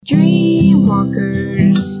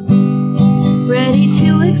walkers, ready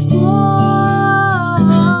to explore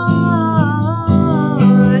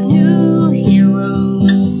new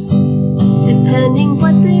heroes, depending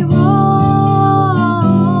what they roll.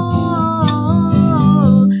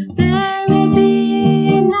 There may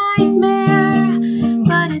be a nightmare,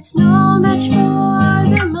 but it's no match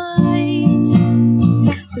for their might.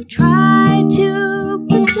 So try to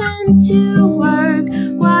pretend to work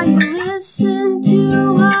while you listen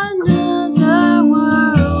to another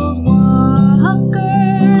World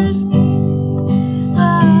Walkers.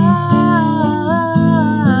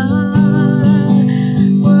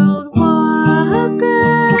 World Walkers.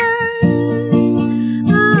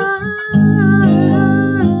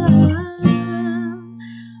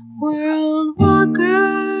 World Walkers.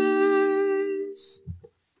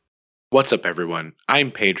 What's up, everyone?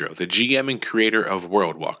 I'm Pedro, the GM and creator of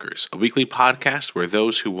World Walkers, a weekly podcast where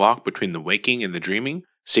those who walk between the waking and the dreaming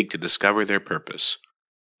seek to discover their purpose.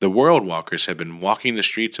 The World Walkers have been walking the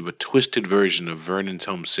streets of a twisted version of Vernon's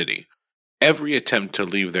home city. Every attempt to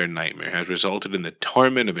leave their nightmare has resulted in the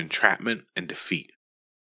torment of entrapment and defeat.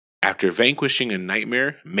 After vanquishing a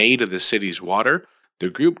nightmare made of the city's water, the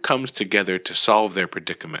group comes together to solve their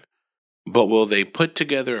predicament. But will they put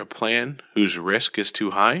together a plan whose risk is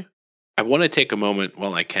too high? I want to take a moment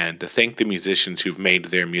while I can to thank the musicians who've made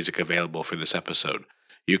their music available for this episode.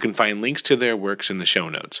 You can find links to their works in the show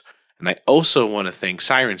notes. And I also want to thank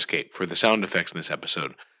Syrinscape for the sound effects in this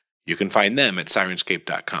episode. You can find them at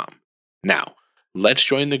Syrinscape.com. Now, let's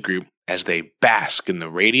join the group as they bask in the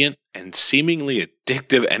radiant and seemingly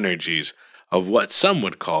addictive energies of what some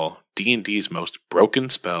would call D&D's most broken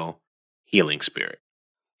spell, Healing Spirit.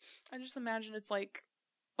 I just imagine it's like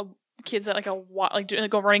kids at like a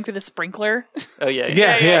go running through the sprinkler. Oh yeah.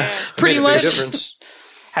 Yeah. Pretty Made a big much. difference.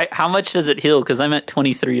 How much does it heal? Because I'm at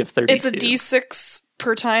 23 of 32. It's a D6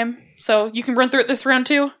 per time, so you can run through it this round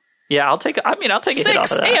too. Yeah, I'll take. I mean, I'll take a hit off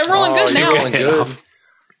 6. of that. Hey, I'm rolling good you're now. rolling good.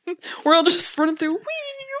 We're all just running through.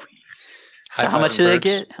 Wee! So how much did I birds.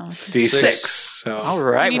 get? How much? D6. Six. So. All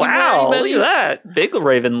right. Do you need Wow. more, Look anybody? at that. Big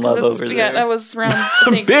Raven love over there. Yeah, that was round. I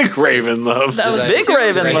think, Big Raven love. That was Big two.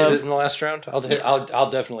 Raven Did I love. hit it in the last round? I'll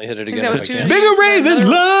definitely hit it think again that was if I two. can. Bigger Raven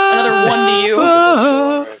another, love. Another one to you.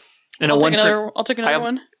 And I'll one take another. I'll take another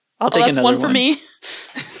one. I'll Oh, take that's another one for me.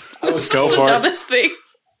 This Go is for the it. dumbest thing.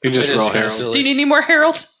 You just It is roll kinda Harold. silly. Do you need any more,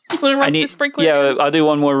 Harold? You want to run I need. the sprinkler? Yeah, I'll do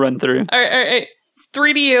one more run through. All right.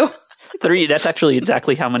 3 to you. 3. That's actually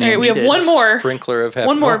exactly how many. All right, I we have needed. one more. Sprinkler of happiness.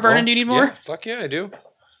 One more. Vernon, do you need more? Yeah, fuck yeah, I do.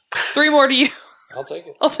 3 more to you. I'll take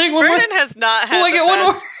it. I'll take one more. Vernon has not had Oh, I the get one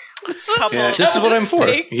more. best This is couple Yeah. of This is what I'm for.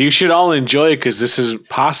 thing. You should all enjoy because this is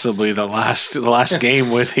possibly the last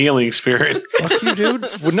game with Healing Spirit. Fuck you, dude.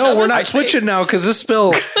 Well, no, we're not switching now because this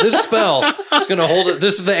spell is going to hold it.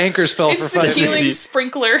 This is the anchor spell for It's the 5 healing minutes.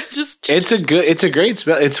 sprinkler. Just It's a great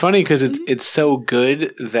spell. It's funny because it's so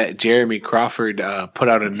good that Jeremy Crawford put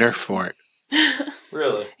out a nerf for it.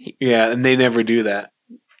 Really? Yeah, and they never do that.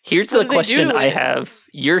 Here's What the do they question do to I it? have.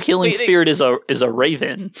 Your healing Wait, they- spirit is a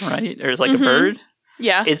raven, right? Or is like a bird?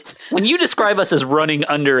 yeah. It's when you describe us as running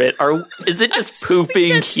under it. Is it just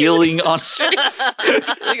pooping, healing on us?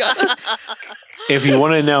 If you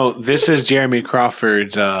want to know, this is Jeremy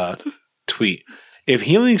Crawford's tweet. If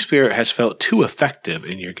Healing Spirit has felt too effective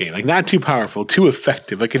in your game, like not too powerful, too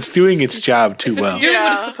effective, like it's doing its job too If it's well, doing what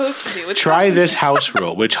Yeah. it's supposed to do. It's try not this house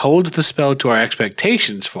rule, which holds the spell to our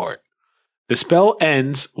expectations for it. The spell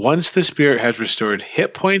ends once the spirit has restored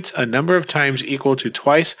hit points a number of times equal to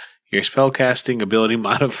twice your spellcasting ability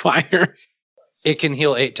modifier. It can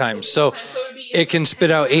heal 8 times. So it can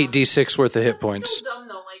spit out 8d6 worth of hit points.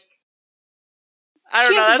 I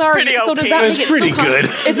don't know. Chances That's are, pretty so OP. does that It's make it pretty still good.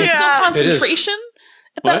 Is it still Yeah. It is. concentration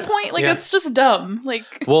at that What? point? Like Yeah. it's just dumb. Like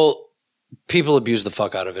Well, people abuse the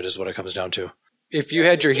fuck out of it is what it comes down to. If you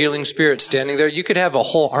had your healing spirit standing there, you could have a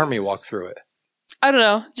whole army walk through it. I don't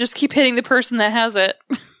know. Just keep hitting the person that has it.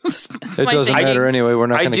 It doesn't matter anyway. We're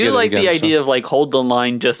not I going to get do it like again, the so. idea of like hold the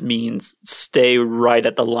line just means stay right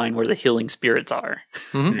at the line where the healing spirits are.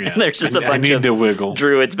 Yeah. There's just a I bunch need of to wiggle.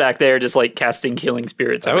 druids back there just like casting healing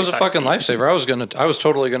spirits. That every was a 5 fucking feet. lifesaver. I was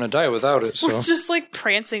totally gonna die without it. So We're just like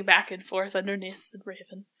prancing back and forth underneath the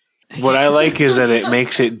raven. What I like is that it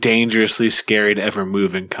makes it dangerously scary to ever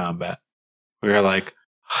move in combat. We're like,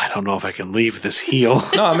 I don't know if I can leave this heal.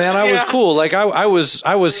 no, man, I was Yeah. cool. Like I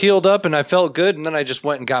was healed up and I felt good, and then I just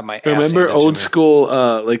went and got my ass. Remember handed to old me. school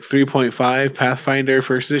like 3.5 Pathfinder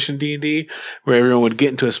first edition D&D where everyone would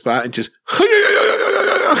get into a spot and just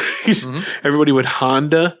everybody would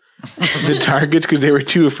Honda the targets because they were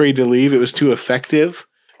too afraid to leave. It was too effective.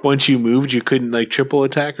 Once you moved, you couldn't like triple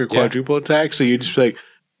attack or quadruple attack, so you just be like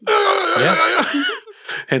Yeah.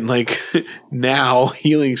 And like now,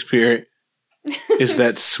 Healing Spirit is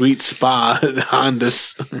that sweet spa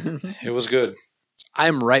Honda's. It was good.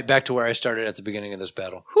 I'm right back to where I started at the beginning of this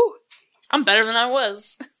battle. Whew. I'm better than I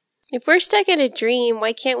was. If we're stuck in a dream,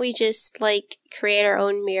 why can't we just, like, create our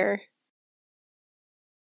own mirror?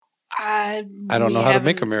 I don't know how to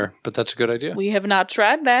make a mirror, but that's a good idea. We have not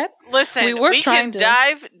tried that. Listen, We were we trying can to-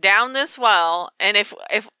 dive down this well, and if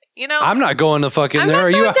you know, I'm not going the fuck in I'm there. not Are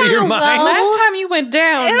you going out of down your the mind? well. Last time you went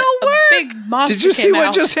down, It'll a work. big monster Did you see came what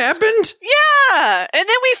out. just happened? yeah, and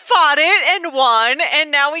then we fought it and won, and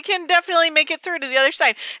now we can definitely make it through to the other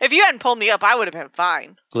side. If you hadn't pulled me up, I would have been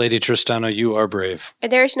fine. Lady Tristana, you are brave.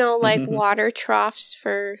 There's no, like, water troughs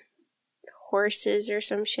for horses or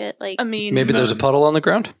some shit. Like, I mean, Maybe there's a puddle on the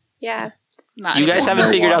ground. yeah. not You guys anymore. haven't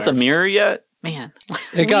No figured out water. the mirror yet? Man.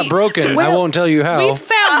 It got broken. I well, won't tell you how. We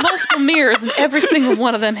found multiple mirrors, and every single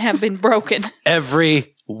one of them have been broken.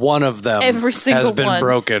 Every one of them Every single has been one.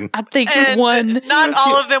 broken. I think And one. not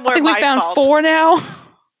all of them were I think we my found fault. 4 now.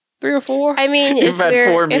 3 or 4. I mean, You've if had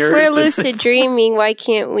 4 we're mirrors. lucid dreaming, why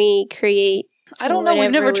can't we create? I don't know. We've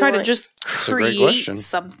whatever never we tried to want? just That's a great create question.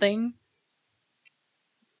 something.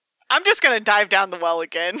 I'm just gonna dive down the well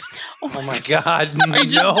again. Oh my god, Are you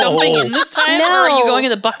just jumping in this time, or No. are you going in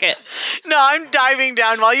the bucket? No, I'm diving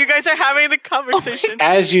down while you guys are having the conversation.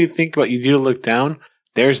 As you think about, you do look down.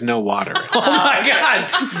 There's no water. Oh my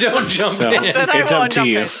god, don't jump So in. Then I it's up won't to jump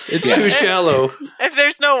you. in. It's too shallow. If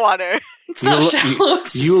there's no water, It's You not look- shallow.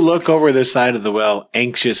 You look over the side of the well,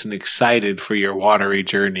 anxious and excited for your watery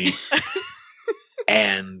journey,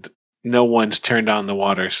 and no one's turned on the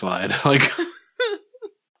water slide. Like,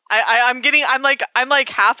 I'm like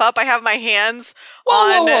half up. I have my hands Whoa,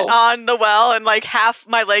 on whoa, whoa. on the well and like half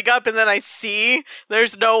my leg up, and then I see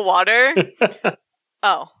there's no water.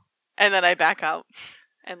 Oh, and then I back out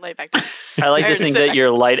and lay back down. I like to Or think sit that back.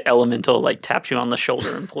 your light elemental like taps you on the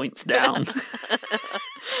shoulder and points down.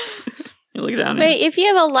 You look down. Wait, if you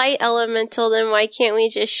have a light elemental, then why can't we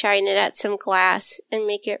just shine it at some glass and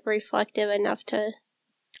make it reflective enough to?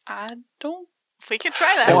 I don't. We can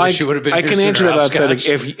try that. I Well, wish you would have been I here can sooner, answer that outside.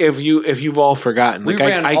 Hopscotch. If you've all forgotten, We like,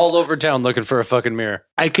 ran all over town looking for a fucking mirror.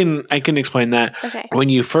 I can explain that. Okay. When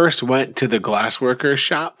you first went to the glassworker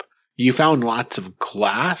shop, you found lots of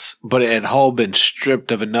glass, but it had all been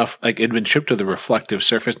stripped of enough, like it had been stripped of the reflective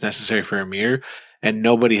surface necessary for a mirror, and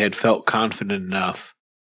nobody had felt confident enough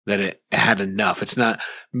that it had enough. It's not,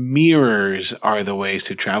 mirrors are the ways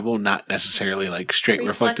to travel, not necessarily like straight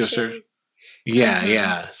reflective surface. Reflection. Yeah,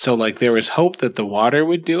 yeah. So like there was hope that the water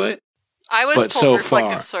would do it. I was but told so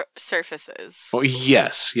reflective far- surfaces. Oh,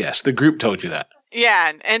 yes, yes. The group told you that.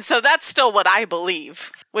 Yeah, and so that's still what I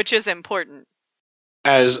believe, which is important.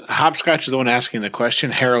 As Hopscotch is the one asking the question,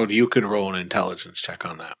 Harold, you could roll an intelligence check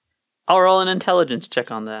on that. I'll roll an intelligence check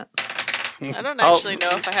on that. I don't Oh. actually know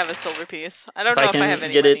if I have a silver piece. I don't If know I if can I have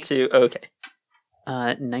any get money. it to okay.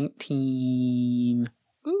 19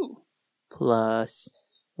 Ooh. plus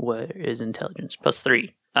what is intelligence? Plus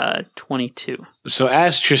 3. 22. So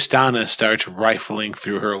as Tristana starts rifling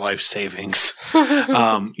through her life savings,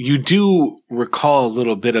 you do recall a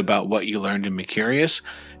little bit about what you learned in Mercurius.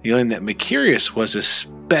 You learned that Mercurius was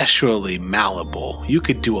especially malleable. You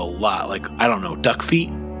could do a lot, like, I don't know, duck feet.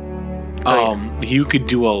 You could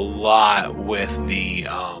do a lot with the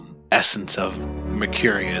essence of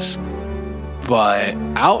Mercurius. But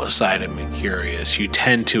outside of Mercurius, you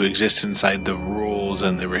tend to exist inside the rules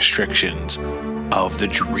and the restrictions of the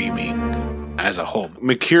dreaming as a whole.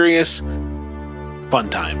 Mercurius, fun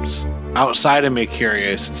times. Outside of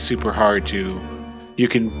Mercurius, it's super hard to. You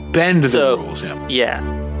can bend the So- rules. Yeah. Yeah.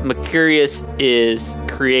 Mercurius is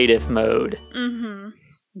creative mode. Mm-hmm.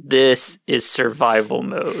 This is survival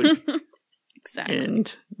mode Exactly. in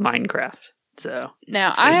Minecraft. So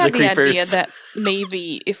Now, I There's have the the idea creepers. that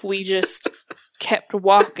maybe if we just kept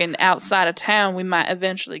walking outside of town, we might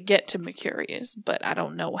eventually get to Mercurius, but I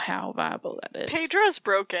don't know how viable that is. Pedro's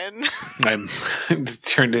broken. I'm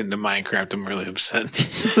turned into Minecraft. I'm really upset.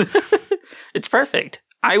 it's perfect.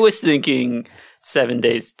 I was thinking 7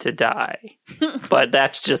 Days to Die, but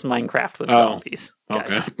that's just Minecraft with Oh, zombies.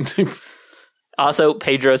 guys. Okay. Also,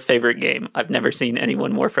 Pedro's favorite game. I've never seen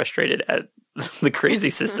anyone more frustrated at the crazy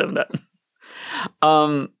system that.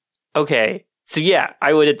 Okay. So yeah,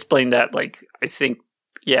 I would explain that. Like, I think,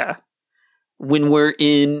 yeah, when we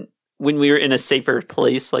were in a safer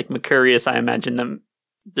place, like Mercurius, I imagine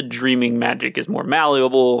the dreaming magic is more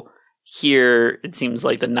malleable. Here, it seems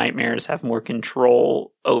like the nightmares have more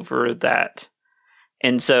control over that,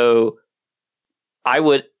 and so I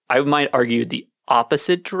might argue the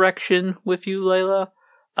opposite direction with you, Layla.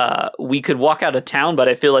 We could walk out of town, but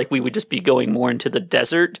I feel like we would just be going more into the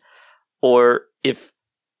desert. Or if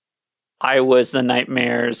I was the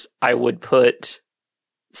nightmares, I would put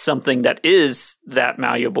something that is that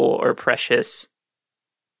malleable or precious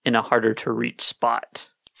in a harder to reach spot.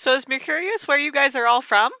 So is Mercurius where you guys are all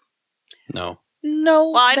from? No.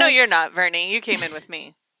 No. Well, I know you're not, Vernie. You came in with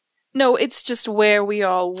me. No, it's just where we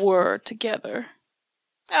all were together.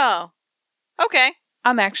 Oh. Okay.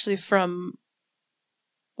 I'm actually from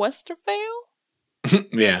Westervale?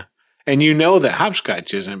 Yeah. And you know that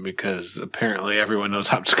hopscotch isn't, because apparently everyone knows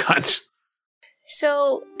hopscotch.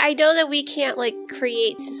 So I know that we can't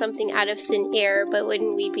create something out of thin air, but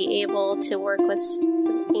wouldn't we be able to work with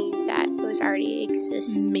something that was already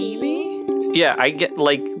existing? Maybe? Yeah, I get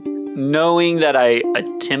knowing that I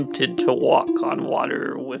attempted to walk on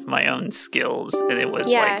water with my own skills, and it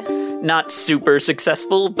was not super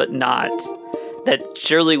successful, but not that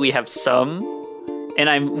surely we have some. And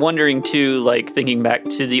I'm wondering too, thinking back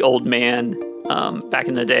to the old man back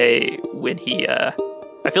in the day when he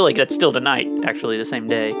I feel like that's still tonight, actually, the same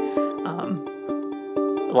day.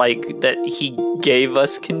 That he gave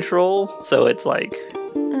us control, so it's because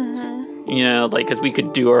we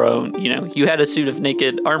could do our own, you had a suit of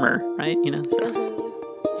naked armor, right?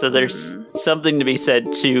 So there's something to be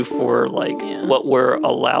said, too, for, what we're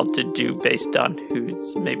allowed to do based on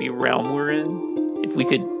whose maybe realm we're in. If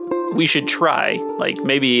we should try.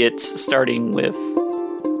 Maybe it's starting with...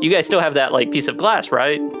 You guys still have that, piece of glass,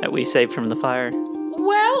 right? That we saved from the fire?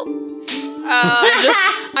 Well...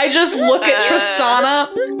 I just look at Tristana.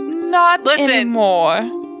 Not anymore.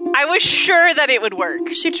 I was sure that it would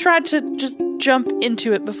work. She tried to just jump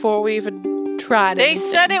into it before we even tried They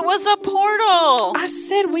anything. said it was a portal. I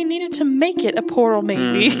said we needed to make it a portal,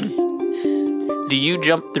 maybe. Do you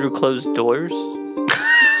jump through closed doors?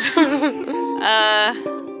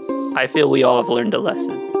 I feel we all have learned a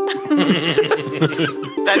lesson.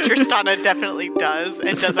 That Tristana definitely does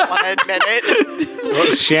and doesn't want to admit it.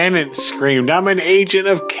 Well, Shannon screamed, "I'm an agent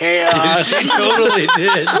of chaos." She totally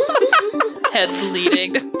did. Head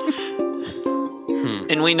bleeding.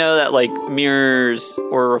 And we know that, mirrors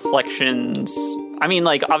or reflections...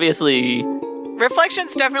 obviously...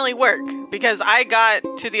 Reflections definitely work, because I got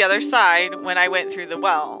to the other side when I went through the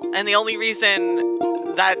well. And the only reason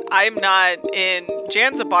that I'm not in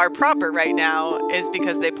Zanzibar proper right now is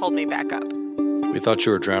because they pulled me back up. We thought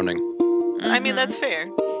you were drowning. I mean, that's fair.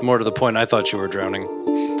 More to the point, I thought you were drowning.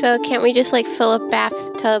 So can't we just fill a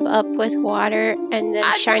bathtub up with water and then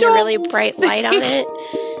shine a really bright light on it?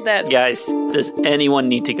 Guys, does anyone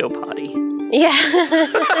need to go potty? Yeah.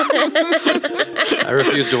 I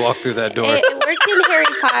refuse to walk through that door. It worked in Harry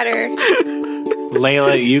Potter.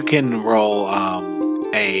 Layla, you can roll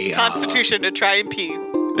a... Constitution to try and pee.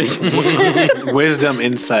 Wisdom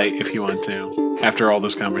insight if you want to, after all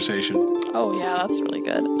this conversation. Oh, yeah, that's really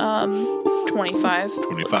good. 25.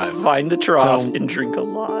 25. Find a trough and drink a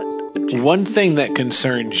lot. One thing that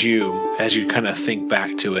concerns you as you kind of think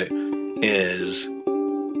back to it is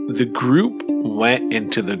the group went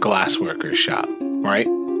into the glassworker's shop, right?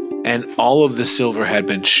 And all of the silver had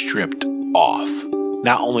been stripped off.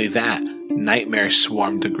 Not only that, nightmares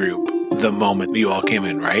swarmed the group the moment you all came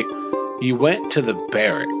in, right? You went to the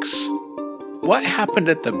barracks. What happened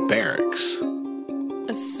at the barracks?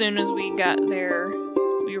 As soon as we got there,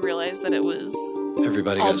 we realized that it was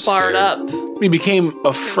Everybody all got barred scared. up. We became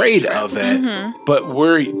afraid of it, Mhm. but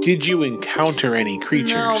did you encounter any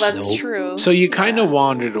creatures? No, that's Nope. true. So you kind of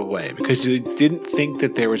wandered away because you didn't think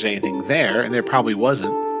that there was anything there, and there probably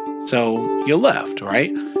wasn't. So you left,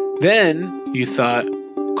 right? Then you thought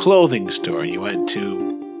clothing store. You went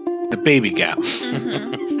to the Baby Gap.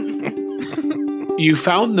 You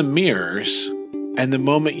found the mirrors, and the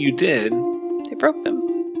moment you did, They broke them.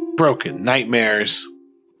 broken. Nightmares.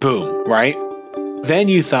 Boom, right? Then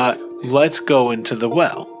you thought, let's go into the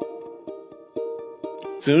well.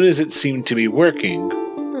 As soon as it seemed to be working,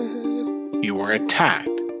 you were attacked.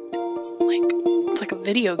 It's like a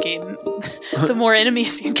video game. The more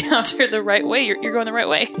enemies you encounter the right way, you're going the right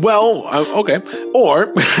way. Well, okay. Or,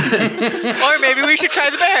 Or maybe we should try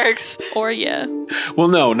the barracks. Or, yeah. well,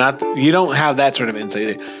 no, you don't have that sort of insight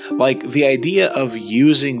either. The idea of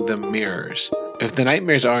using the mirrors, if the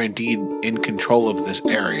nightmares are indeed in control of this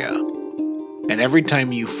area, and every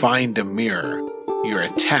time you find a mirror, you're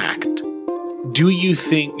attacked, do you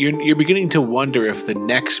think, you're beginning to wonder if the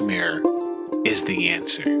next mirror is the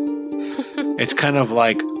answer? It's kind of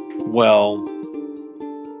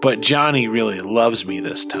but Johnny really loves me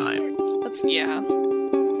this time. Yeah.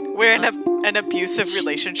 We're in an abusive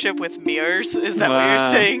relationship with mirrors. Is that what you're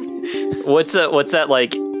Wow. saying? What's that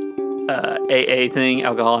AA thing,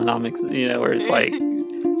 Alcoholics, where it's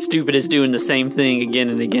stupid as doing the same thing again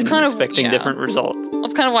and again It's and kind of- expecting yeah. different results.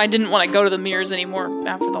 That's kind of why I didn't want to go to the mirrors anymore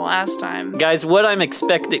after the last time. Guys, what I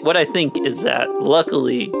think is that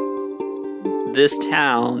luckily this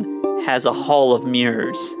town has a hall of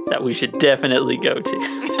mirrors that we should definitely go to.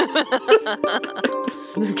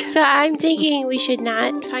 So I'm thinking we should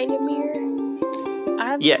not find a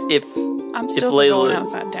mirror. Yeah, if I'm still Layla- going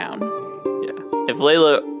outside down.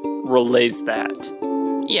 Layla relays that.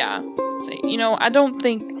 Yeah. See,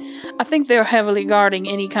 I think they're heavily guarding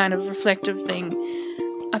any kind of reflective thing.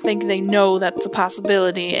 I think they know that's a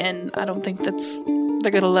possibility, and I don't think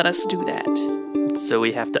they're gonna let us do that. So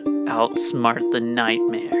we have to outsmart the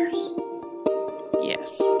nightmares.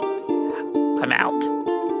 Yes. I'm out.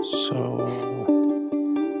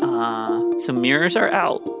 So mirrors are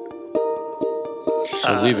out.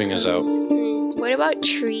 So leaving is out. What about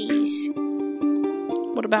trees?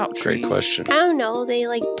 What about trees? Great question. I don't know. They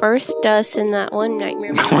like birthed us in that one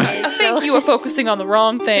nightmare. I I think you were focusing on the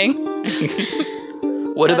wrong thing.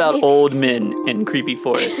 What about old men in creepy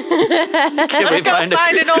forests? Let's go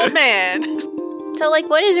find an old man. So, like,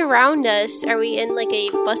 what is around us? Are we in like a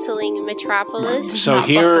bustling metropolis? So Not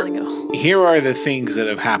bustling at all. here are the things that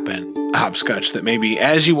have happened, Hopscotch, that maybe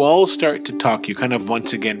as you all start to talk, you kind of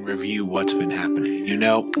once again review what's been happening. You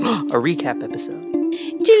know, A recap episode.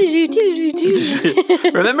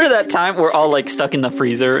 Do-do-do-do-do-do. Remember that time we're all like stuck in the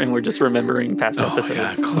freezer and we're just remembering past oh my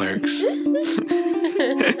episodes? god, Clerks.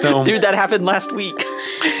 So, Dude, that happened last week.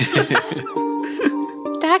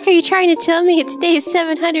 Doc, are you trying to tell me it's day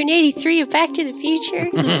 783 of Back to the Future?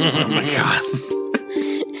 oh my god.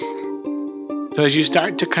 So as you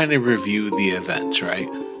start to kind of review the events, right?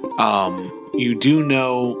 You do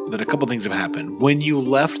know that a couple things have happened. When you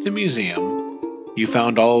left the museum, you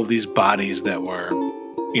found all of these bodies that were,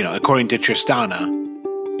 according to Tristana,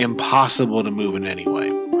 impossible to move in any way,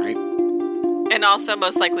 right? And also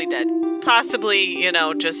most likely dead. Possibly,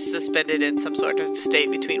 just suspended in some sort of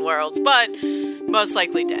state between worlds, but most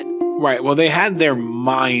likely dead. Right. Well, they had their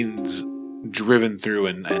minds driven through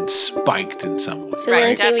and spiked in some way. So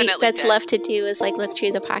Right, the only thing definitely that's dead. left to do is like look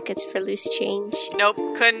through the pockets for loose change. Nope,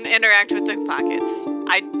 couldn't interact with the pockets.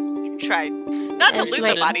 I tried. Not to That's loot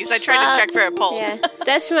my- the bodies, I tried to check for a pulse. Yeah,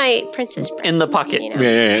 that's my princess. In the pocket.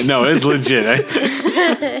 Yeah. No, it's legit.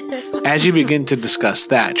 As you begin to discuss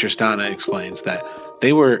that, Tristana explains that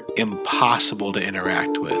they were impossible to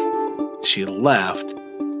interact with. She left.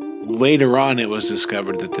 Later on, it was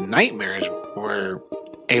discovered that the nightmares were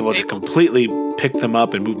able to completely pick them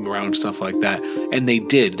up and move them around and stuff like that. And they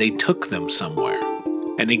did. They took them somewhere.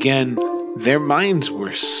 And again, their minds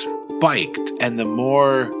were spiked. And the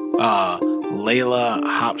more Layla,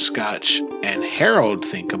 Hopscotch, and Harold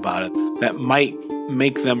think about it, that might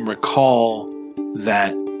make them recall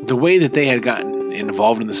that the way that they had gotten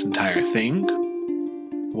involved in this entire thing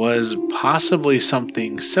was possibly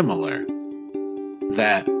something similar.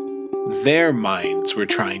 That their minds were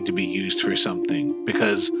trying to be used for something,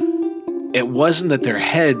 because it wasn't that their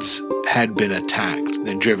heads had been attacked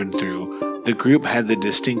and driven through. The group had the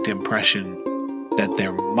distinct impression that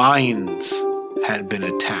their minds had been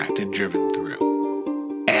attacked and driven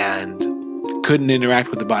through and couldn't interact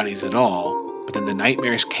with the bodies at all. But then the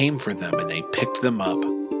nightmares came for them and they picked them up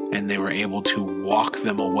and they were able to walk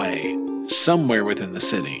them away somewhere within the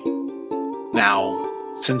city. Now,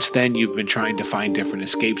 since then, you've been trying to find different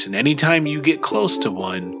escapes, and anytime you get close to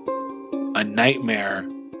one, a nightmare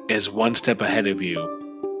is one step ahead of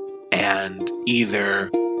you and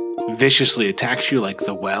either viciously attacks you like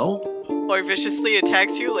the well, Or viciously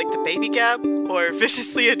attacks you like the baby gap, or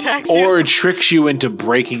viciously attacks you. or tricks you into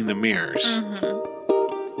breaking the mirrors.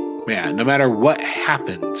 Yeah, no matter what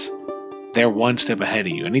happens, they're one step ahead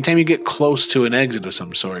of you. Anytime you get close to an exit of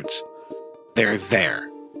some sorts, they're there.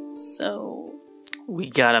 So, We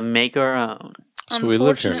gotta make our own. So we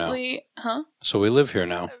live here now. unfortunately- Huh? So we live here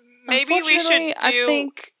now. Maybe we should Unfortunately, do I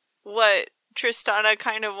think what Tristana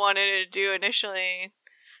kind of wanted to do initially.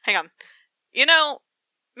 Hang on.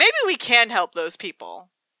 Maybe we can help those people.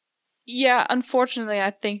 Yeah, unfortunately,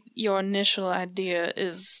 I think your initial idea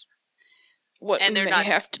is what And we they're may not-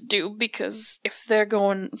 have to do, because if they're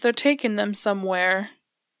taking them somewhere,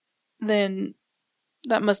 then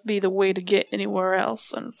that must be the way to get anywhere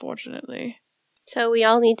else, unfortunately. So we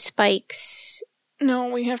all need spikes. No,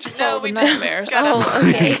 we have to follow the we don't. nightmares. Gotta- Oh,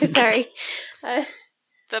 okay. Sorry.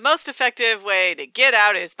 The most effective way to get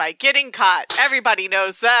out is by getting caught. Everybody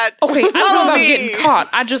knows that. Okay, I don't know Follow about me. getting caught.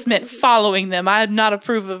 I just meant following them. I did not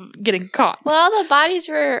approve of getting caught. Well, all the bodies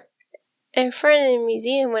were in front of the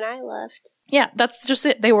museum when I left. Yeah, that's just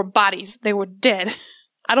it. They were bodies. They were dead.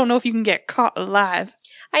 I don't know if you can get caught alive.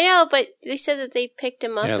 I know, but they said that they picked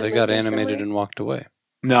him up. Yeah, and they moved got him animated somewhere. and walked away.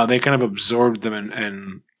 No, they kind of absorbed them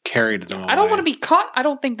and carried them away. I don't want to be caught. I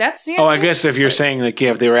don't think that's the answer. Oh, I guess if you're saying like,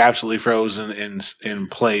 yeah, if they were absolutely frozen in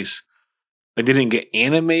place, like they didn't get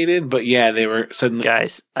animated, but yeah, they were suddenly.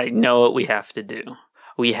 Guys, I know what we have to do.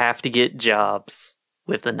 We have to get jobs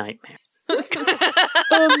with the nightmare.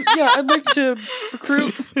 Yeah, I'd like to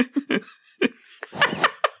recruit.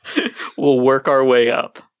 We'll work our way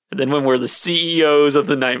up. And then when we're the CEOs of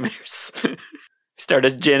the nightmares, start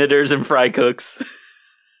as janitors and fry cooks.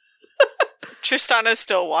 Tristana's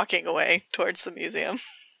still walking away towards the museum.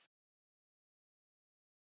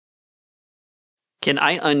 Can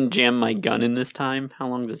I unjam my gun in this time? How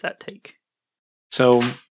long does that take? So,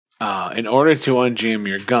 in order to unjam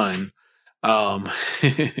your gun,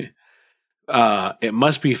 it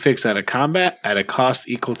must be fixed out of combat at a cost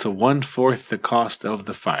equal to 1/4 the cost of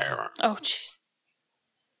the firearm. Oh, jeez.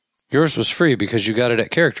 Yours was free because you got it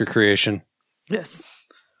at character creation. Yes.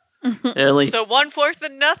 Really? So 1/4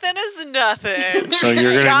 of nothing is nothing. So you're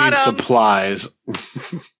going to Got need 'em. supplies.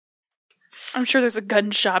 I'm sure there's a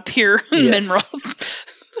gun shop here in Yes. Minrose.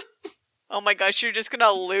 Oh my gosh, you're just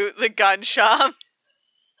gonna loot the gun shop.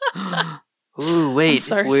 Ooh, wait. I'm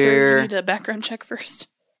sorry, if sir. You we're, need a background check first.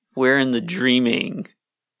 if we're in the dreaming,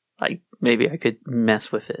 like, maybe I could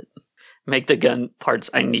mess with it. Make the gun parts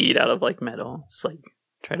I need out of, like, metal. It's like,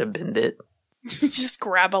 try to bend it. Just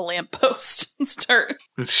grab a lamppost and start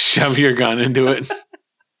Shove your gun into it.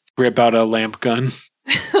 Rip out a lamp gun.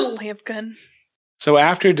 lamp gun. So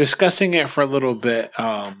after discussing it for a little bit,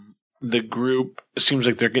 the group seems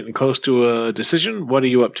like they're getting close to a decision. What are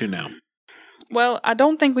you up to now? Well, I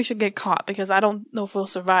don't think we should get caught because I don't know if we'll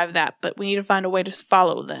survive that, but we need to find a way to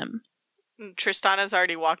follow them. Tristana's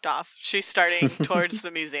already walked off. She's starting towards the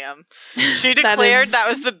museum. She That declared is- that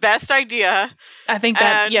was the best idea. I think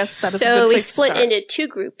that, And yes, that is a So good we place to split start. into 2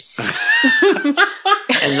 groups.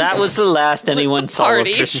 And that was the last anyone saw of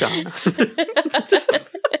party. Tristana.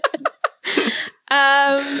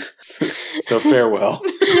 So farewell.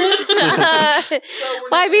 Well,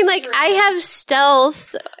 I mean, like, I have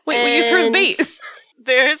stealth. Wait, we use her as bait.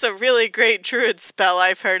 There's a really great druid spell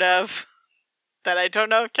I've heard of that I don't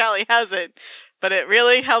know if Callie has it, but it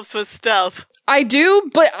really helps with stealth. I do,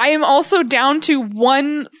 but I am also down to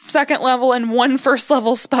 1 second level and 1 first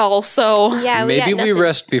level spell, so Yeah, Maybe got we nothing.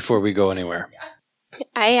 rest before we go anywhere.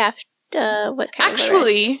 I have what kind of a rest?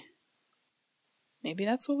 actually, maybe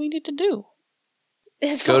that's what we need to do.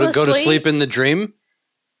 Is Go fall to asleep? sleep in the dream?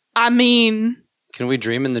 I mean, Can we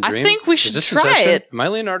dream in the I dream? think we Is should this try Inception? it. Am I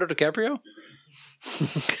Leonardo DiCaprio?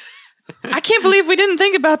 I can't believe we didn't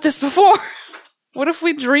think about this before. What if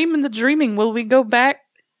we dream in the dreaming? Will we go back?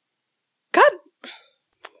 God,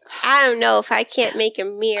 I don't know. If I can't make a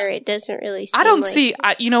mirror, it doesn't really seem I don't like... see.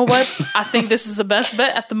 You know what? I think this is the best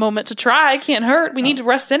bet at the moment to try. Can't hurt. We need to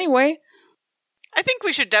rest anyway. I think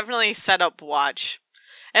we should definitely set up watch.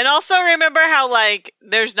 And also remember how, like,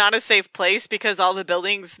 there's not a safe place because all the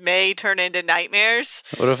buildings may turn into nightmares.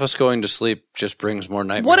 What if us going to sleep just brings more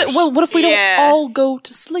nightmares? What if we Yeah. don't all go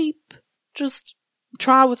to sleep? Just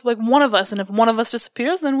try with like one of us, and if one of us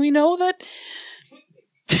disappears, then we know that.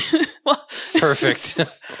 Well, Perfect.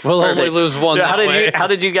 We'll only Perfect. lose one How that did way. how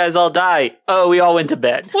did you guys all die? Oh, we all went to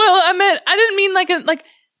bed. well, I didn't mean like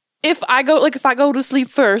if I go to sleep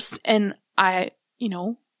first and I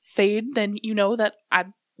fade, then you know that I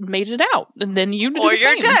made it out, and then you do Or the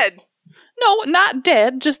you're same. dead. No, not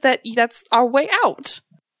dead. Just that's our way out.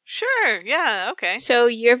 Sure, yeah, okay. So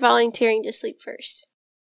you're volunteering to sleep first.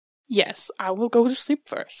 Yes, I will go to sleep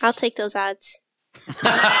first. I'll take those odds.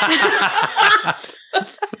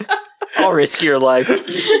 I'll risk your life.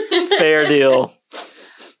 Fair deal.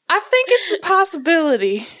 I think it's a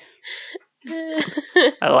possibility.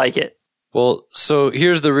 I like it. Well, so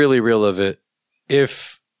here's the really real of it.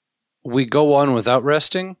 If we go on without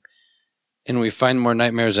resting and we find more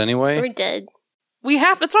nightmares anyway, We're dead. We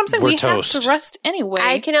have. That's what I'm saying. We're We have toast. to rest anyway.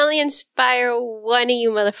 I can only inspire one of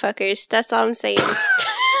you motherfuckers. That's all I'm saying.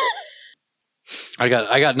 I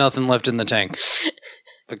got nothing left in the tank.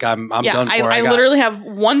 Like I'm done for. I literally have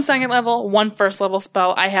 1 second level, 1 first level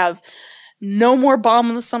spell. I have no more bomb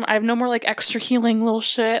in the summer. I have no more like extra healing little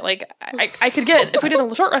shit. Like I could get, if we did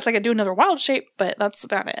a short rest, I could do another wild shape, but that's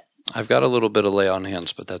about it. I've got a little bit of lay on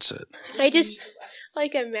hands, but that's it. I just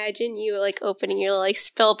like imagine you like opening your like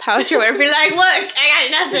spell pouch or whatever. You're like, look, I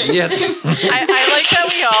got nothing. Yeah. I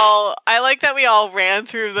like that we all ran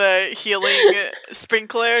through the healing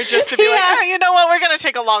sprinkler just to be like, Yeah. oh, you know what, we're gonna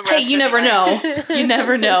take a long rest. Hey, you never anyway." know. You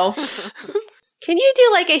never know. Can you do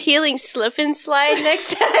like a healing slip and slide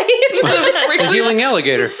next time? It's a healing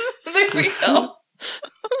alligator. There we go.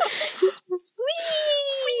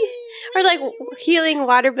 Whee! Or like healing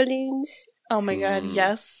water balloons. Oh my god,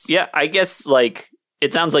 yes. Yeah, I guess, like,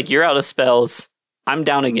 it sounds like you're out of spells. I'm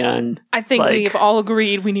down again. I think Like- we've all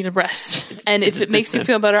agreed we need a rest. And if it's- it makes it's- you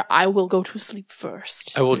feel better, I will go to sleep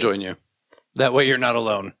first. I will join you. That way you're not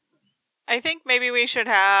alone. I think maybe we should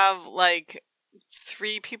have like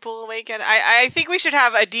 3 people awake. I think we should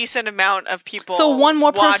have a decent amount of people. So one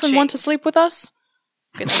more person watching. want to sleep with us?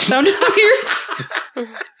 Okay, that sounded weird.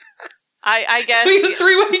 I guess. We get a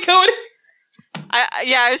 3-way code.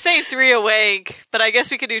 I was saying 3 awake, but I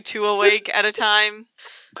guess we could do 2 awake at a time.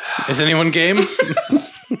 Is anyone game?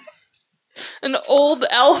 An old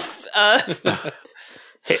elf.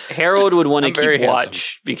 Harold would want to I'm very keep handsome.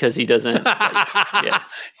 watch because he doesn't. Yeah.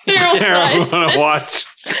 Harold's I right. want to watch.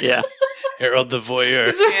 Yeah. Harold the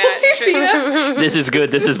voyeur. Yeah, This is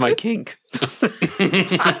good. This is my kink.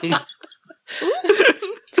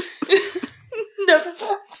 Never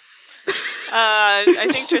mind. I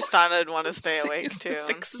think Tristana would want to stay awake too.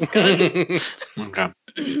 Fix is good.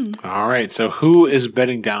 Okay. All right. So who is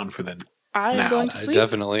bedding down for the? I'm Now, going to I sleep.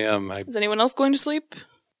 definitely am. Is anyone else going to sleep?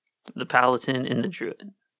 The paladin and the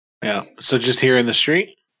druid. Yeah. So just here in the street.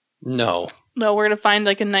 No. No, we're going to find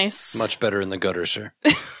like a nice Much better in the gutter, sir.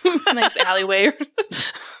 nice alleyway.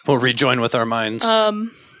 We'll rejoin with our minds.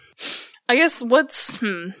 I guess what's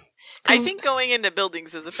I think going into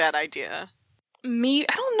buildings is a bad idea. I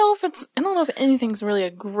don't know if anything's really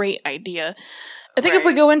a great idea. I think if we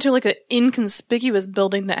Right. go into like an inconspicuous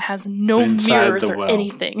building that has no Inside mirrors the or well.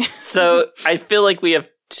 anything. So I feel like we have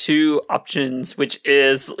 2 options, which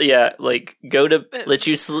is, like, go to let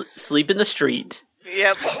you sleep in the street,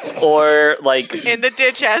 Yep. or, like, In the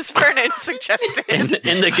ditch, as Vernon suggested.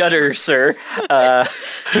 in the gutter, sir.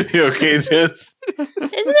 You okay, Jess? Isn't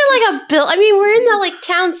there like a I mean, we're in the like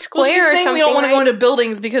town square Well, she's or saying something. we don't want to right? go into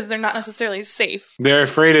buildings because they're not necessarily safe. They're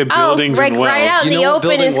afraid of buildings right, and wells. right out in You the know what open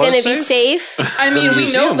building is going to was be safe? safe. I mean, The we know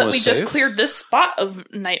museum that was we just safe. cleared this spot of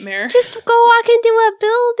nightmare. Just go walk into a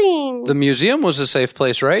building. The museum was a safe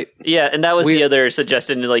place, right? Yeah, and that was We- the other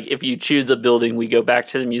suggestion. Like, if you choose a building, we go back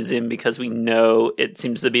to the museum because we know it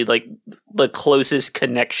seems to be, like, the closest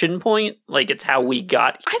connection point. Like, it's how we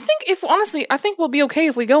got I think we'll be okay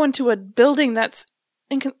if we go into a building that's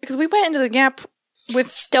because we went into the gap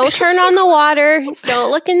with Don't turn on the water.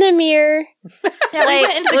 Don't look in the mirror. yeah, we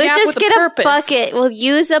went into the we'll gap just with get a purpose. a bucket. We'll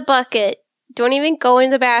use a bucket. Don't even go in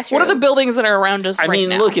the bathroom. What are the buildings that are around us I right mean,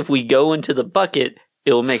 now? look, if we go into the bucket,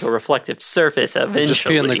 it will make a reflective surface eventually. Just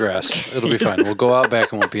pee in the grass. It'll be fine. We'll go out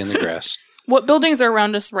back and we'll pee in the grass. What buildings are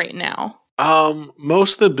around us right now?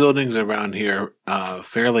 Most of the buildings around here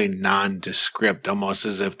fairly nondescript, almost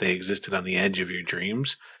as if they existed on the edge of your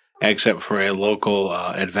dreams, except for a local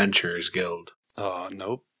adventurers guild. Oh,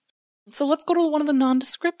 nope. So let's go to one of the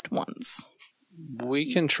nondescript ones.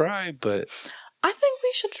 We can try, but I think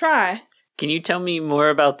we should try. Can you tell me more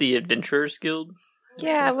about the Adventurers Guild?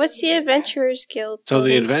 Yeah, what's the Adventurers Guild? So the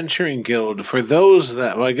building? adventuring guild, for those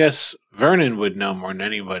that, well, I guess Vernon would know more than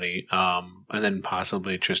anybody, and then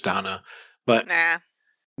possibly Tristana, but Nah.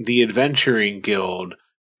 the adventuring guild,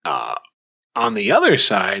 on the other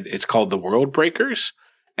side, it's called the World Breakers,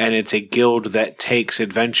 and it's a guild that takes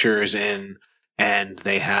adventurers in, and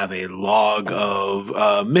they have a log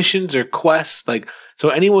of missions or quests. Like, so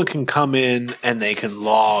anyone can come in and they can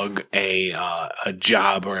log a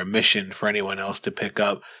job or a mission for anyone else to pick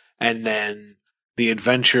up, and then the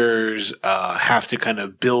adventurers have to kind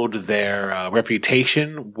of build their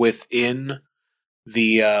reputation within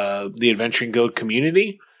the adventuring guild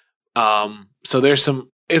community. So there's some.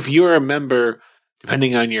 If you're a member,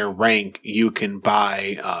 depending on your rank, you can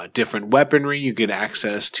buy different weaponry. You get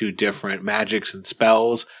access to different magics and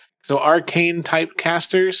spells. So arcane type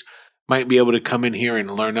casters might be able to come in here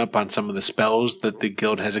and learn up on some of the spells that the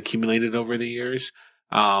guild has accumulated over the years.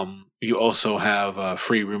 You also have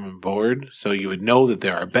free room and board, so you would know that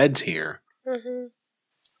there are beds here. Mhm.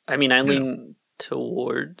 I mean, I lean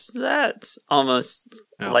towards that almost.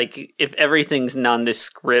 Yeah. Like, if everything's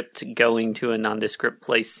nondescript, going to a nondescript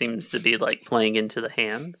place seems to be like playing into the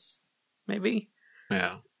hands. Maybe.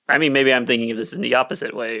 Yeah. I mean, maybe I'm thinking of this in the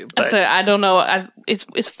opposite way. But I don't know. It's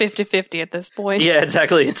 50-50 at this point. yeah,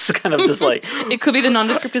 exactly. It's kind of just like, It could be the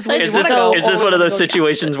nondescript is where is we this, want to go. is this or one of we those go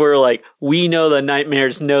situations where, like, we know the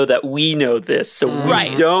nightmares know that we know this, so we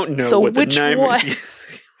Right. don't know So what the which nightmares. one?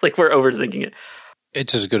 Like, we're overthinking it.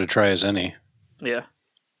 it's as good a try as any. Yeah.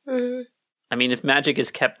 Mhm. I mean, if magic is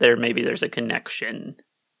kept there, maybe there's a connection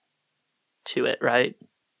to it, right?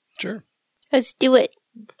 Sure. Let's do it.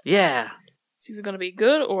 Yeah. Is it going to be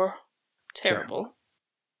good or terrible?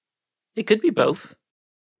 It could be both.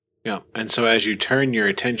 Yeah, and so as you turn your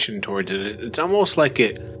attention towards it, it's almost like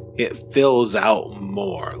it it fills out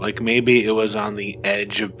more. Like maybe it was on the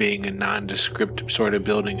edge of being a nondescript sort of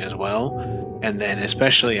building as well. And then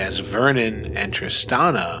especially as Vernon and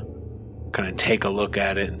Tristana kind of take a look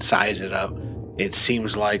at it and size it up, it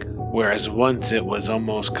seems like whereas once it was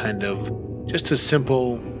almost kind of just a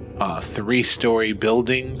simple 3-story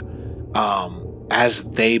building, as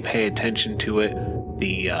they pay attention to it,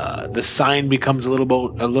 the sign becomes a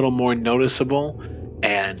little more noticeable,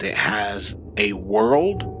 and it has a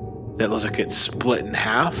world that looks like it's split in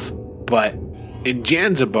half. But in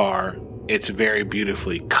Janzabar, it's very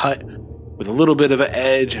beautifully cut with a little bit of an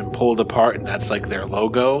edge and pulled apart, and that's like their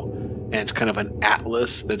logo. And it's kind of an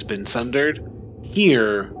atlas that's been sundered.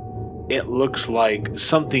 Here, it looks like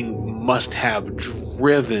something must have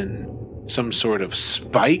driven some sort of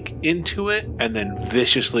spike into it and then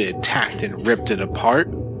viciously attacked and ripped it apart.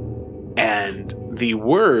 And the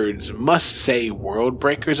words must say World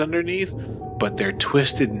Breakers underneath, but they're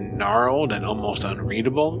twisted and gnarled and almost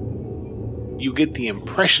unreadable. You get the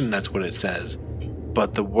impression that's what it says,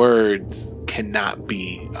 but the words cannot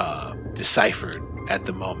be deciphered at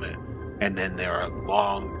the moment. And then there are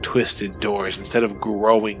long, twisted doors. Instead of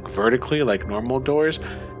growing vertically like normal doors,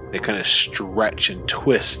 they kind of stretch and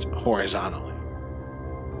twist horizontally.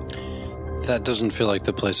 That doesn't feel like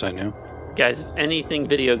the place I knew. Guys, if anything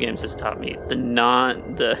video games has taught me,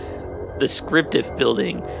 the descriptive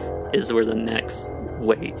building is where the next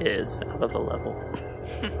way is out of a level.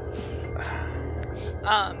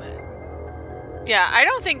 Yeah, I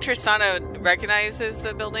don't think Tristana recognizes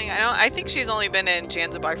the building. I think she's only been in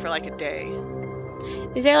Janzabar for like a day.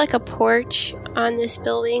 Is there like a porch on this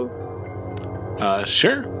building?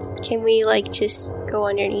 Sure. Can we like just go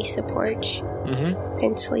underneath the porch Mm-hmm.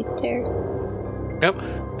 and sleep there? Yep.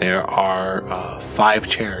 There are 5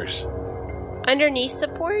 chairs. Underneath the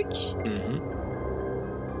porch? Mm-hmm.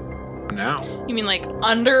 Now. You mean like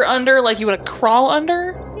under, like you would crawl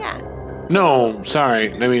under? Yeah. No,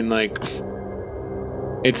 sorry. I mean, like,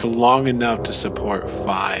 it's long enough to support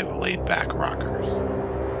 5 laid-back rockers.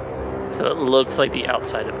 So it looks like the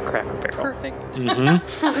outside of a Cracker Barrel. Perfect. Mm-hmm.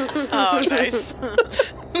 Oh, nice.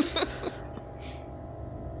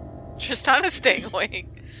 Tristana's staying awake.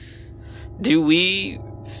 Do we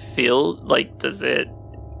feel like, does it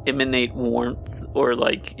emanate warmth or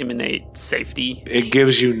like emanate safety? It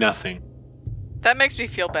gives you nothing. That makes me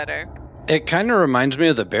feel better. It kind of reminds me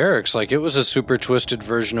of the barracks. Like, it was a super twisted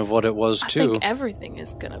version of what it was, I too. think everything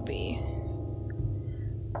is gonna be.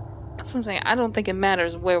 That's what I'm saying. I don't think it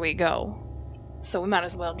matters where we go. So we might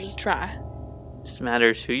as well just try. Just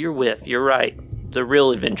matters who you're with. You're right. The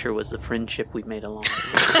real adventure was the friendship we made along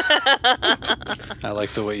the way. I like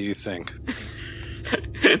the way you think.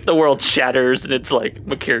 The world shatters and it's like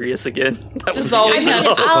Macarius again. That This was is all we again. had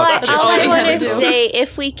to do. All That's all I we want had to to do. say,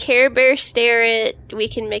 if we Care Bear stare it, we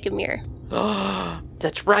can make a mirror.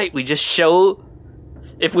 That's right. We just show.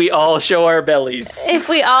 If we all show our bellies. If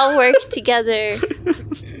we all work together.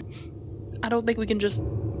 I don't think we can just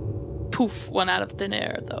poof one out of thin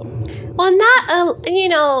air, though. Well,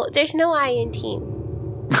 there's no I in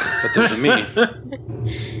team. But there's a me.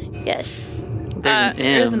 Yes. There's an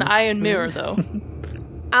There's an M. eye and mirror, though.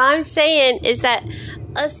 All I'm saying is that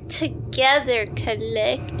us together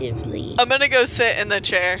collectively. I'm gonna go sit in the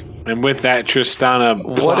chair. And with that, Tristana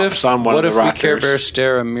plops on one what of if the we rockers. Care Bear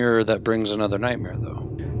stare a mirror that brings another nightmare, though?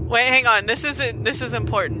 Wait, hang on. This is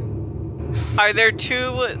important. Are there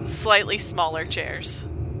 2 slightly smaller chairs?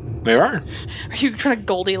 There are. Are you trying to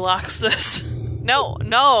Goldilocks this? No.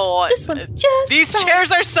 This one's just These fine.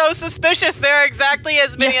 chairs are so suspicious. They're exactly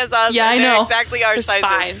as many as us. Yeah, and I they're know. exactly our There's sizes.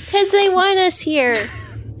 5. Because they want us here.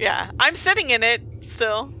 Yeah, I'm sitting in it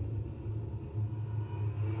still.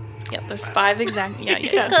 Yep, there's 5 exactly. Yeah,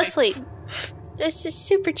 Just go sleep. It's just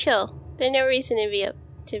super chill. There's no reason to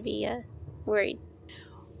be worried.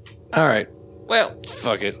 All right. Well,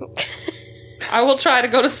 Fuck it. I will try to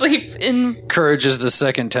go to sleep in. Courage is the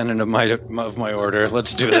second tenet of my order.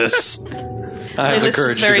 Let's do this. I have the This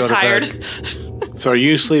courage is very to go tired. to bed. So are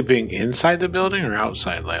you sleeping inside the building or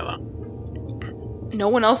outside, Layla? No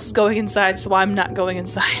one else is going inside, so I'm not going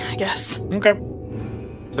inside, I guess. Okay.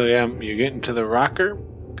 So yeah, you get into the rocker,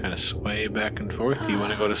 kind of sway back and forth. Do you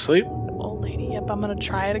want to go to sleep? Old lady, yep, I'm gonna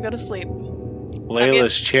try to go to sleep.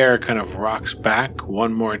 Layla's chair kind of rocks back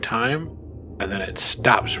one more time, and then it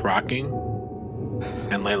stops rocking,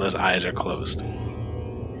 and Layla's eyes are closed.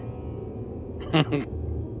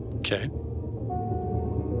 Okay.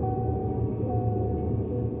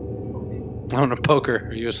 I want to poke her.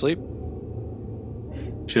 Are you asleep?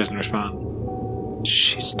 She doesn't respond.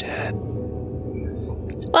 She's dead.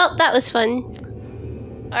 Well, that was fun.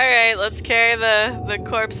 All right, let's carry the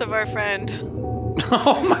corpse of our friend.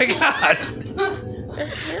 Oh my god!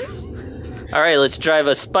 All right, let's drive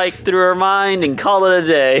a spike through her mind and call it a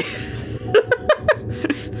day.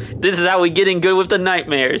 This is how we get in good with the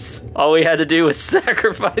nightmares. All we had to do was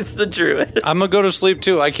sacrifice the druid. I'm gonna go to sleep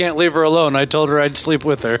too. I can't leave her alone. I told her I'd sleep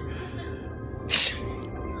with her.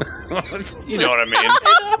 You know what I mean?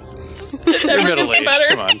 You're middle-aged.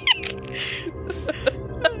 Come on.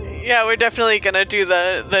 Yeah, we're definitely gonna do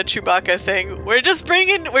the Chewbacca thing. We're just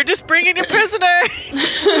bringing your prisoner.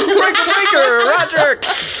 Breaker, Roger.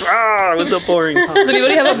 With the boring. Does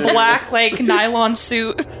anybody have a black, like, nylon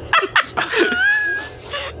suit?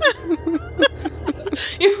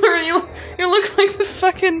 You look like the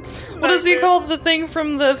fucking... What is he called? The thing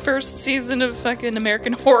from the first season of fucking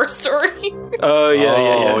American Horror Story? Oh,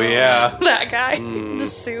 yeah. Oh, yeah. That guy in the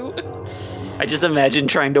suit. I just imagine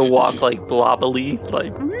trying to walk like blobbily,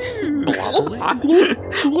 like... Blobbily? I'm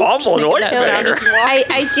a nightmare.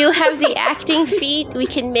 I do have the acting feat. We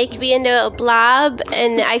can make me into a blob,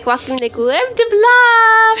 and I walk in like, I'm the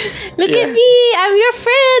blob. Look at me. I'm your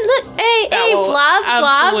friend. Look, hey,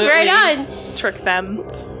 blob, right on. Trick them.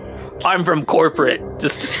 I'm from corporate.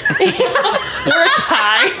 Just... We're a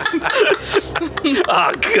tie.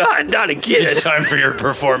 Oh, God, not again. It's time for your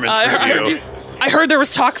performance review. I heard there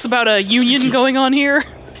was talks about a union going on here.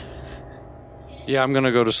 Yeah, I'm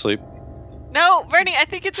gonna go to sleep. No, Vernie, I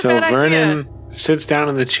think it's a So bad Vernon idea. sits down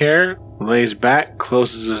in the chair, lays back,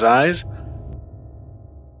 closes his eyes,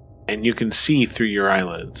 and you can see through your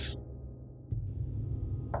eyelids.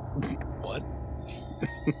 What?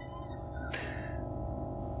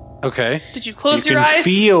 Okay. Did you close You your can eyes?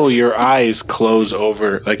 feel your eyes close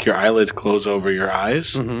over, like your eyelids close over your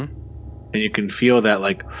eyes, Mm-hmm. and you can feel that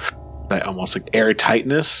like almost like air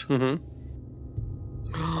tightness. Mm-hmm.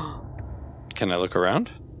 Can I look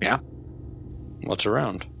around? Yeah. What's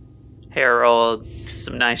around? Harold,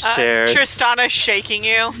 some nice chairs. Tristana's shaking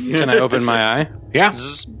you. Can I open my eye? Yeah.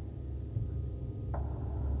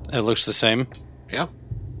 It looks the same. Yeah.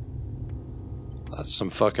 That's some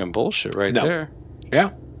fucking bullshit right No. there.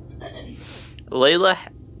 Yeah. Layla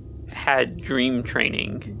had dream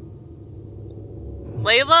training.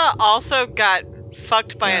 Layla also got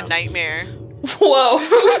fucked by a nightmare. Whoa.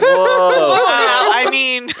 Whoa. I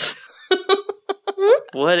mean,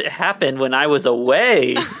 What happened when I was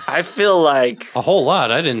away? I feel like... A whole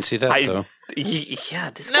lot. I didn't see that, though. Yeah,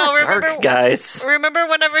 this No, got dark, remember- guys. remember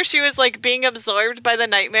whenever she was like being absorbed by the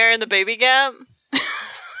nightmare in the baby gap?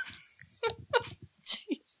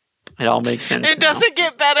 It all makes sense It now. doesn't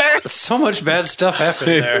get better. So much bad stuff happened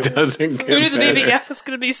there. It doesn't get Who knew the baby better. gap was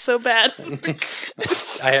going to be so bad?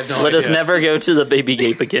 I had no Let idea. us never go to the baby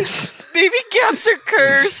gape again. Baby gaps are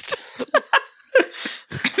cursed.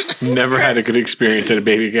 Never had a good experience at a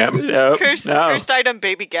baby gap. Nope. Cursed item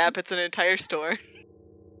baby gap. It's an entire store.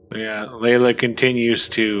 Yeah, Layla continues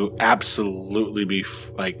to absolutely be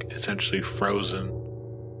essentially frozen,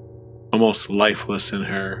 almost lifeless in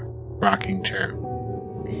her rocking chair.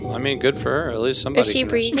 I mean, good for her. At least somebody. Is she can-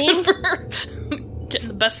 breathing? Good for her. Getting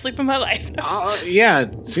the best sleep of my life. Yeah,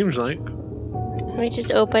 it seems like We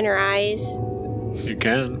just open her eyes. you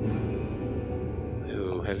can.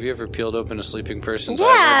 Ooh, have you ever peeled open a sleeping person's Yeah.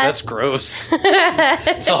 eyelid? That's gross.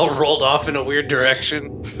 It's all rolled off in a weird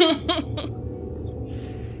direction.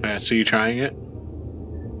 So you trying it?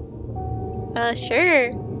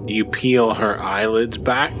 Sure. You peel her eyelids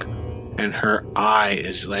back, and her eye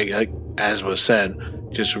is like as was said,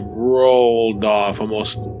 just rolled off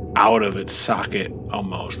almost out of its socket,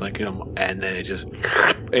 almost like, and then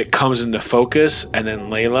it comes into focus, and then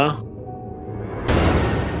Layla,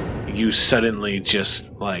 you suddenly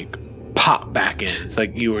just like pop back in. It's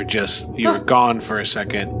like you were gone for a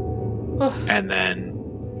second, and then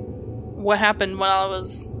What happened when I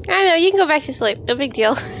was... I don't know. You can go back to sleep. No big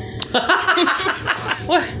deal.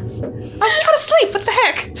 What? I was trying to sleep. What the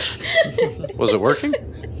heck? Was it working?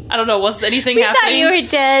 I don't know. Was anything We happening? thought you were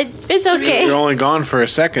dead. It's okay. you're only gone for a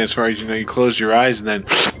second. As far as you know, you closed your eyes, and then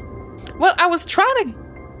Well, I was trying to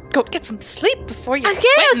go get some sleep before you Okay,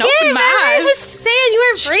 went and opened my I eyes. was saying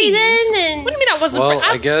you were breathing and... What do you mean I wasn't Well, breathing?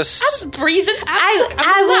 I guess I was breathing. I'm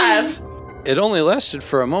I alive. was... it only lasted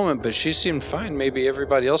for a moment, but she seemed fine. Maybe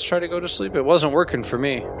everybody else tried to go to sleep. It wasn't working for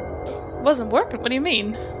me. Wasn't working. What do you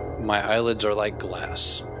mean? My eyelids are like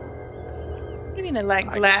glass. What do you mean they're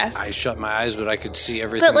like glass? I shut my eyes, but I could see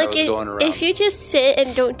everything But, that like, was going around. if you just sit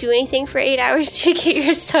and don't do anything for 8 hours, you get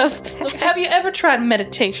yourself back. Look, have you ever tried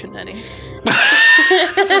meditation, Eddie?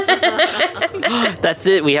 That's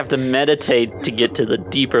it. We have to meditate to get to the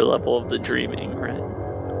deeper level of the dreaming, right?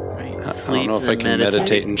 Right. I don't know if I can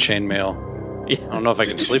meditate in chainmail. Yeah. I don't know if I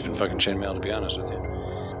can sleep in fucking chainmail, to be honest with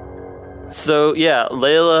you. So, yeah,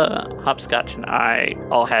 Layla, Hopscotch, and I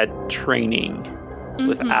all had training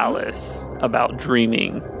with Alice about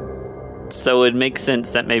dreaming. So it makes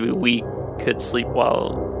sense that maybe we could sleep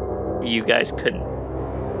while you guys couldn't.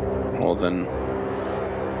 Well, then...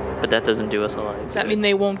 But that doesn't do us a lot. Does that mean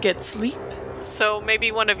they won't get sleep? So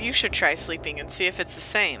maybe one of you should try sleeping and see if it's the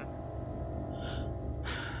same.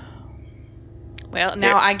 Well,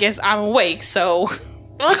 now I guess I'm awake, so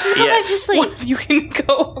Well, just go back to sleep. one of you can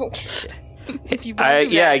go. If you want to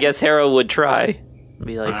do that. I guess Hera would try.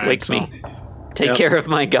 Be like, Alright, wake so- me. Take care of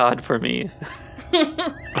my god for me.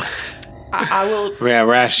 I will. Yeah,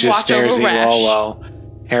 Rash just Watch stares over at you all Rash.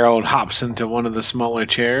 while Harold hops into one of the smaller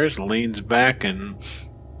chairs, leans back, and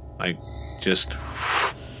just.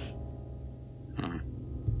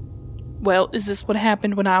 Well, is this what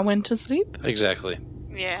happened when I went to sleep? Exactly.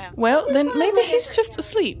 Yeah. Well, then maybe he's just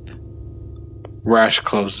asleep. Rash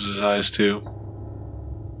closes his eyes too.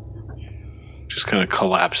 Just kind of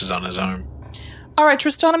collapses on his arm. All right,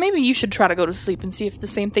 Tristana, maybe you should try to go to sleep and see if the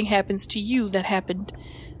same thing happens to you that happened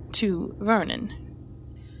to Vernon.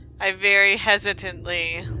 I very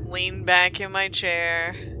hesitantly lean back in my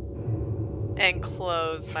chair and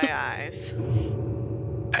close my eyes.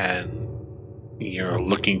 And you're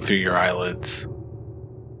looking through your eyelids.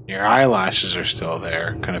 Your eyelashes are still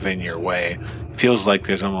there, kind of in your way. It feels like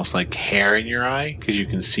there's almost like hair in your eye, because you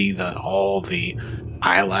can see all the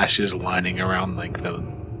eyelashes lining around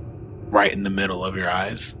right in the middle of your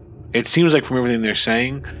eyes. It seems like from everything they're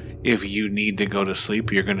saying, if you need to go to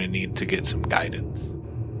sleep, you're going to need to get some guidance.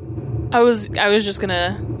 I was just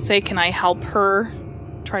gonna say, can I help her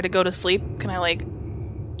try to go to sleep? Can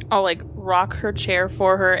I'll rock her chair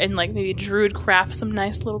for her and maybe Druid craft some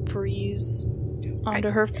nice little breeze onto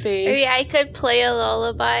her face. Maybe I could play a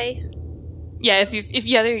lullaby. Yeah,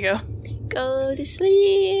 yeah, there you go. Go to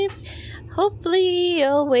sleep. Hopefully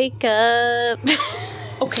you'll wake up.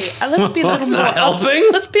 Okay, let's be a little more not helping.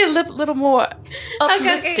 Let's be a little more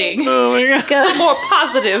uplifting, Oh my god. Go, more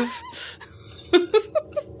positive.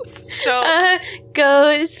 So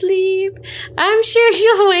go to sleep. I'm sure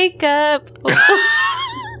you'll wake up.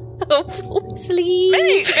 Hopefully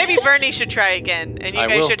sleep. maybe Bernie should try again, and you I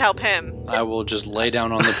guys will. should help him. I will just lay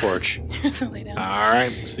down on the porch. So lay down.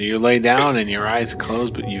 Alright, so you lay down and your eyes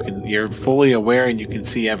close, but you're fully aware and you can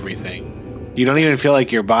see everything. You don't even feel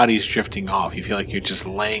like your body's drifting off. You feel like you're just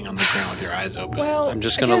laying on the ground with your eyes open. Well, I'm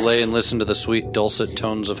just I going to guess- lay and listen to the sweet dulcet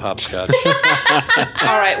tones of Hopscotch.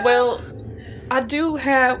 All right. Well, we do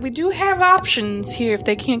have options here if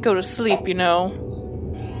they can't go to sleep.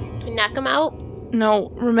 Knock him out. No,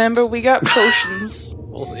 remember we got potions.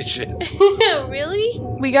 Holy shit. Really?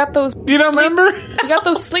 We got those. You don't remember? We got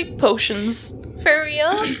those sleep potions. For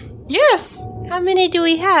real? Yes, How many do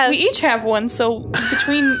we have? we each have one. So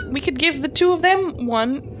we could give the two of them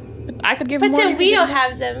one. I could give But them one. then you we could don't give-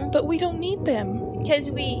 have them But we don't need them. because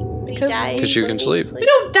we Because- die. 'Cause you when can we sleep. We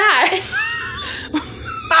don't die.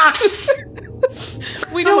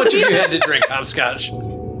 We How don't much have need you had to drink Hopscotch?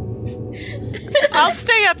 I'll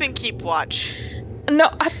stay up and keep watch. No,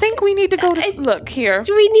 I think we need to go to look here.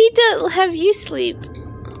 Do we need to have you sleep?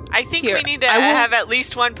 I think Here, we need to I will- have at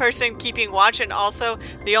least one person keeping watch, and also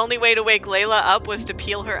the only way to wake Layla up was to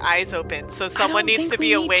peel her eyes open. So someone needs to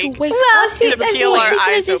be awake. Well, up she's, is the I peel think our she's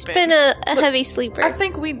eyes just open. been a Look, heavy sleeper. I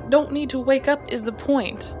think we don't need to wake up is the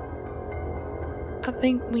point. I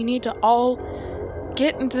think we need to all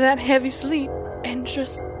get into that heavy sleep and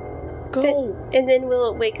just go. And then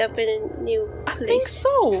we'll wake up in a new I place. think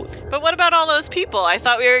so. But what about all those people? I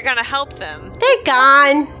thought we were going to help them. They're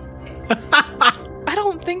gone. I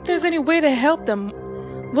don't think there's any way to help them.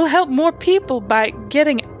 We'll help more people by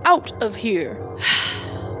getting out of here.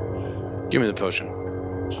 Give me the potion.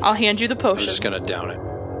 I'll hand you the I'm potion. just going to down it.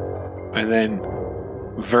 And then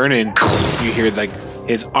Vernon, you hear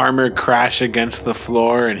his armor crash against the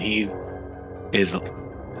floor, and he is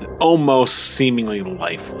almost seemingly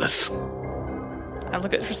lifeless. I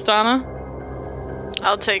look at Tristana.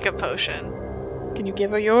 I'll take a potion. Can you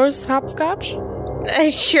give her yours, Hopscotch?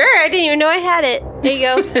 Sure, I didn't even know I had it. There you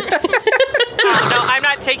go. No, I'm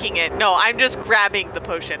not taking it. No, I'm just grabbing the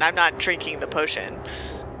potion. I'm not drinking the potion.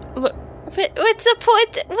 Look, But what's the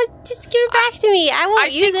point? Just give it back to me. I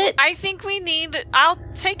won't use it. I think we need. I'll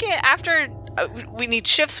take it after. We need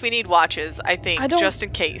shifts. We need watches. I think, I don't- just in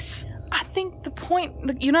case. I think the point,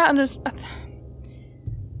 look, you're not under.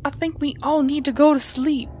 I think we all need to go to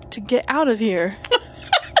sleep to get out of here.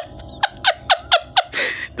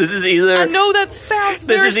 This is either I know that sounds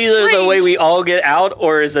this very is either the strange. way we all get out,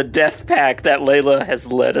 or is a death pact that Layla has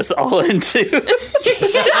led us all into.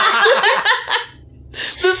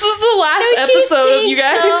 This is the last Don't you episode of think, you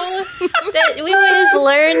guys. though, that we would have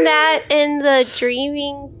learned that in the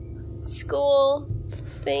dreaming school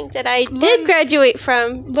thing that I did graduate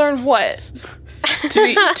from. Learn what?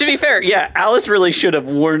 To be fair, yeah, Alice really should have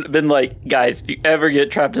been like, guys, if you ever get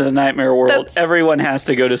trapped in the nightmare world, everyone has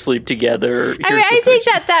to go to sleep together. I mean, I think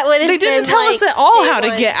that would have been. They didn't tell us at all how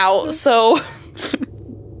to get out, so.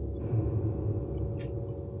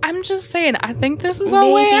 I'm just saying, I think this is our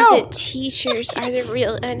way Maybe out. the teachers are the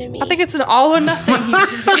real enemy. I think it's an all or nothing.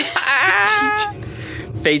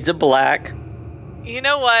 Fade to black. You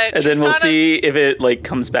know what? And then we'll see if it like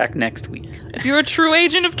comes back next week. If you're a true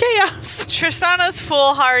agent of chaos. Tristana's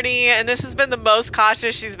foolhardy, and this has been the most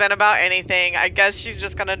cautious she's been about anything. I guess she's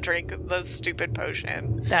just gonna drink the stupid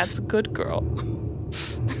potion. That's a good girl.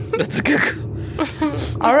 That's good.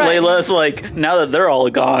 All right. Layla's like, now that they're all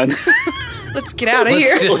gone, let's get out of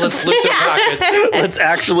here. Let's loot their pockets. let's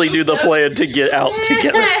actually do the plan to get out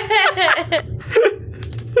together.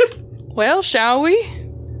 Well, shall we?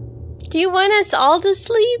 Do you want us all to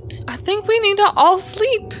sleep? I think we need to all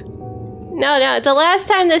sleep. No. The last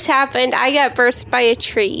time this happened, I got birthed by a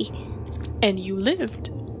tree. And you lived.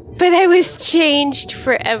 But I was changed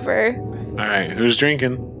forever. All right, who's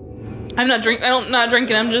drinking? I'm not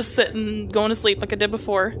drinking. I'm just sitting, going to sleep like I did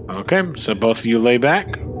before. Okay, so both of you lay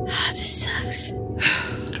back. This sucks.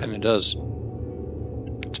 Kind of does.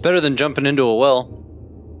 It's better than jumping into a well.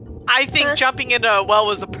 I think jumping into a well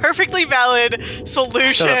was a perfectly valid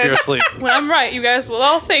solution. Shut up, you're asleep. When I'm right, you guys will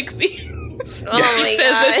all thank me. Oh She my says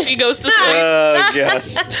as gosh. she goes to sleep.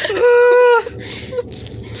 Yes.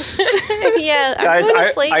 Yeah, I'm Guys, going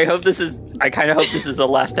to sleep. I hope this is. I kind of hope this is the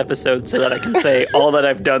last episode so that I can say all that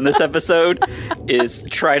I've done this episode is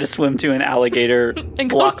try to swim to an alligator, And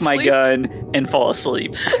go block to my sleep. gun, and fall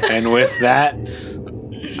asleep. And with that,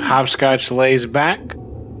 Hopscotch lays back,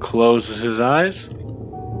 closes his eyes,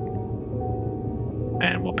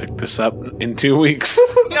 and we'll pick this up in 2 weeks.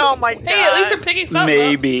 Oh my god. Hey, at least we're picking something up.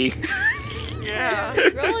 Maybe. Yeah.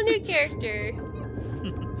 Roll a new character.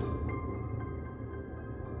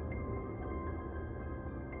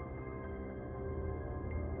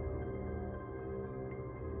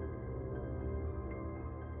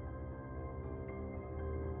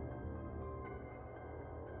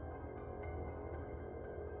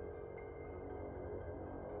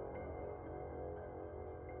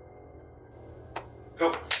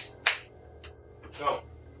 Go. Go.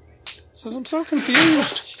 Says I'm so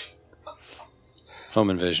confused. Home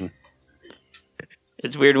invasion.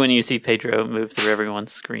 It's weird when you see Pedro move through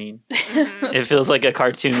everyone's screen. It feels like a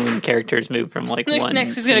cartoon when characters move from like one.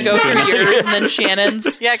 Next, he's going to scene go to through another. yours and then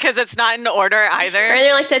Shannon's. Yeah, because it's not in order Or either.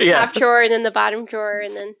 they're like the Yeah. top drawer and then the bottom drawer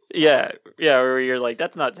and then... Yeah, where you're like,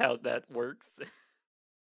 that's not how that works.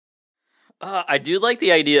 I do like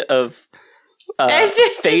the idea of It's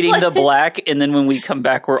just fading like- to black, and then when we come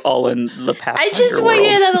back, we're all in the Pathfinder I just want you to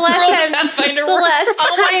world. know the last World time... Pathfinder The world. last time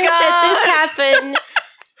Oh my that this happened...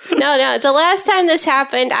 No. The last time this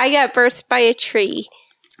happened, I got birthed by a tree.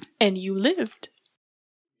 And you lived.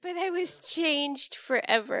 But I was changed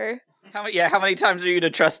forever. How many times are you to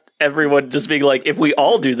trust everyone just being like, if we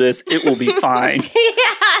all do this, it will be fine? Yeah.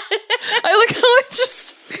 I like how I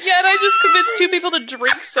just... Yeah, and I just convinced two people to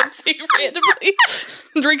drink something randomly.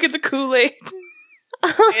 Drinking the Kool-Aid.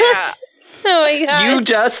 Yeah. Oh my god.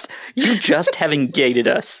 You just have gated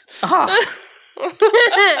us. Ah.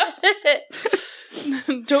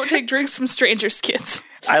 Don't take drinks from strangers, kids.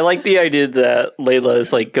 I like the idea that Layla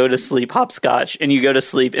is like, go to sleep, hopscotch, and you go to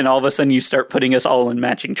sleep, and all of a sudden you start putting us all in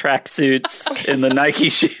matching tracksuits and the Nike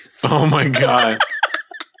shoes. Oh my god.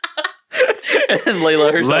 And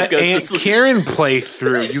Layla herself Let goes to Aunt sleep. Karen play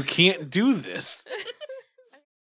through. You can't do this.